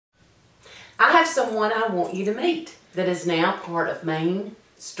I have someone I want you to meet that is now part of Main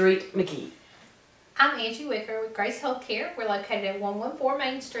Street Magee. I'm Angie Wicker with Grace Healthcare. We're located at 114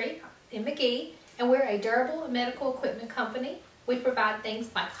 Main Street in Magee, and we're a durable medical equipment company. We provide things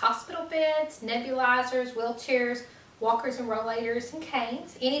like hospital beds, nebulizers, wheelchairs, walkers and rollators, and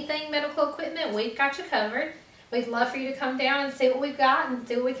canes. Anything medical equipment, we've got you covered. We'd love for you to come down and see what we've got and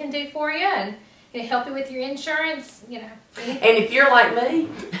see what we can do for you, and help you with your insurance, anything. And if you're like me,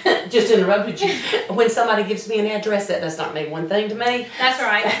 just interrupted you, when somebody gives me an address, that does not mean one thing to me. That's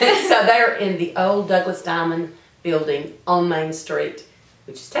right. So they're in the old Douglas Diamond building on Main Street,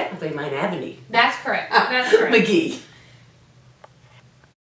 which is technically Main Avenue. That's correct. That's correct. Magee.